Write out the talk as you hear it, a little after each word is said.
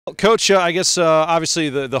Coach, I guess obviously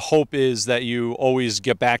the hope is that you always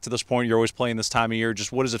get back to this point. You're always playing this time of year.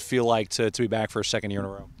 Just what does it feel like to be back for a second year in a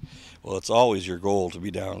row? Well, it's always your goal to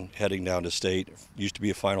be heading down to state. It used to be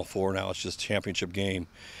a Final Four, now it's just a championship game.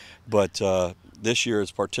 But this year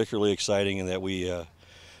it's particularly exciting in that we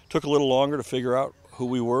took a little longer to figure out who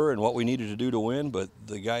we were and what we needed to do to win, but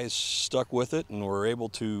the guys stuck with it and were able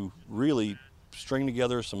to really string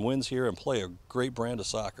together some wins here and play a great brand of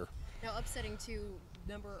soccer. Now, upsetting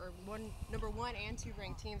number one and two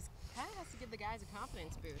ranked teams kind of has to give the guys a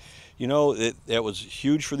confidence boost. You know, that was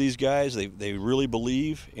huge for these guys. They really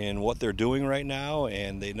believe in what they're doing right now,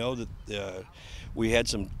 and they know that we had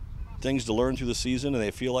some things to learn through the season, and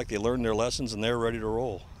they feel like they learned their lessons and they're ready to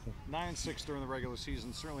roll. 9-6 during the regular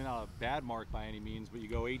season, certainly not a bad mark by any means, but you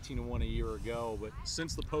go 18-1 a year ago. But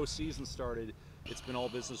since the postseason started, it's been all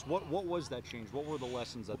business. What was that change? What were the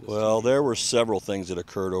lessons that this Well, team there were several things that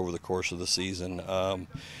occurred over the course of the season.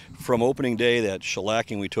 From opening day, that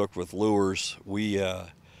shellacking we took with Lures, we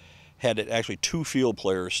had actually two field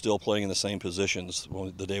players still playing in the same positions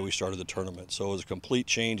the day we started the tournament. So it was a complete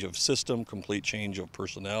change of system, complete change of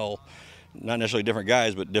personnel, not necessarily different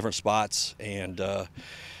guys, but different spots, and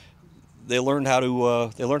they learned how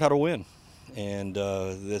to win, and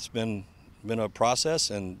it's been a process,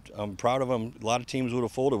 and I'm proud of them. A lot of teams would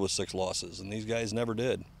have folded with 6 losses, and these guys never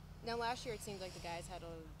did. Now, last year it seemed like the guys had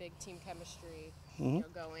a big team chemistry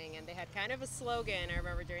going, and they had kind of a slogan. I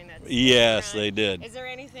remember during that season. Yes, they did. Is there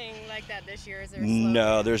anything like that this year? Is there a slogan?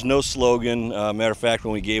 No, there's no slogan. Matter of fact,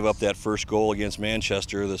 when we gave up that first goal against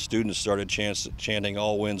Manchester, the students started chanting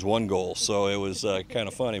 "All wins, one goal." So it was kind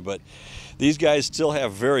of funny. But these guys still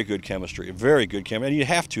have very good chemistry, and you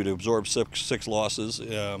have to absorb six losses.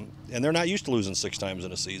 And they're not used to losing 6 times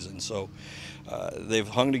in a season. So they've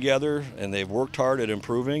hung together and they've worked hard at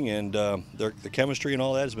improving, and the chemistry and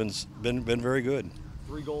all that has been very good.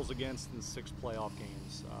 3 goals against in 6 playoff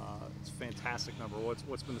games. It's a fantastic number.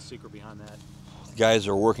 What's been the secret behind that? Guys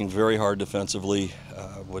are working very hard defensively.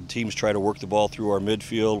 When teams try to work the ball through our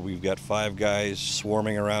midfield, we've got 5 guys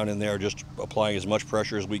swarming around in there, just applying as much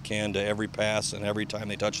pressure as we can to every pass, and every time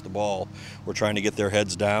they touch the ball, we're trying to get their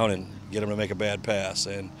heads down and get them to make a bad pass.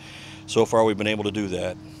 And so far, we've been able to do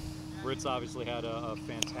that. Ritz obviously had a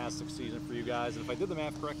fantastic season for you guys, and if I did the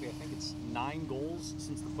math correctly, I think it's 9 goals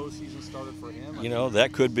since the postseason started for him. You know,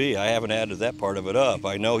 that could be. I haven't added that part of it up.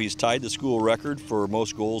 I know he's tied the school record for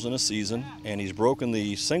most goals in a season, and he's broken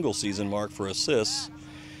the single season mark for assists,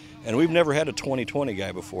 and we've never had a 20-20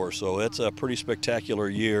 guy before, so it's a pretty spectacular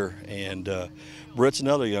year. And Britt's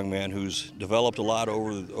another young man who's developed a lot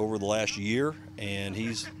over the last year, and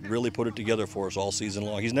he's really put it together for us all season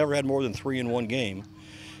long. He's never had more than 3 in one game,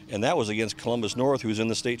 and that was against Columbus North, who's in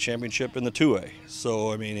the state championship in the 2A.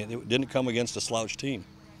 So, I mean, it didn't come against a slouch team.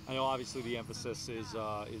 I know obviously the emphasis is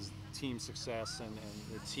team success and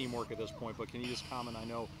teamwork at this point, but can you just comment? I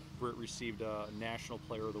know Britt received a National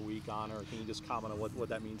Player of the Week honor. Can you just comment on what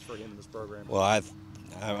that means for him in this program? Well,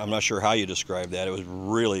 I'm not sure how you describe that. It was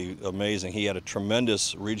really amazing. He had a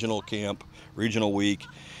tremendous regional camp, regional week,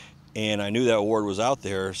 and I knew that award was out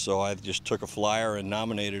there, so I just took a flyer and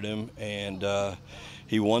nominated him, and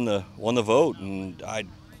he won the vote, and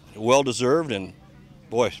well deserved. And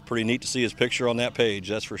boy, it's pretty neat to see his picture on that page.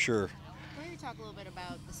 That's for sure. Can you talk a little bit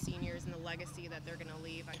about the seniors and the legacy that they're going to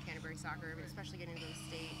leave on Canterbury soccer, especially getting to the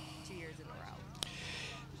state 2 years in a row?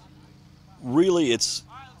 Really, it's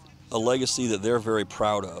a legacy that they're very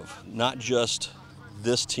proud of. Not just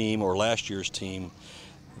this team or last year's team.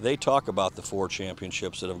 They talk about the 4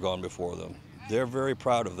 championships that have gone before them. They're very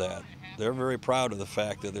proud of that. They're very proud of the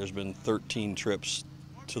fact that there's been 13 trips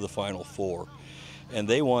to the Final Four, and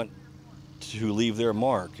they want to leave their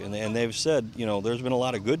mark. And they've said, you know, there's been a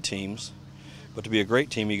lot of good teams, but to be a great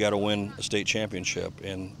team, you got to win a state championship,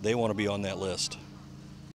 and they want to be on that list.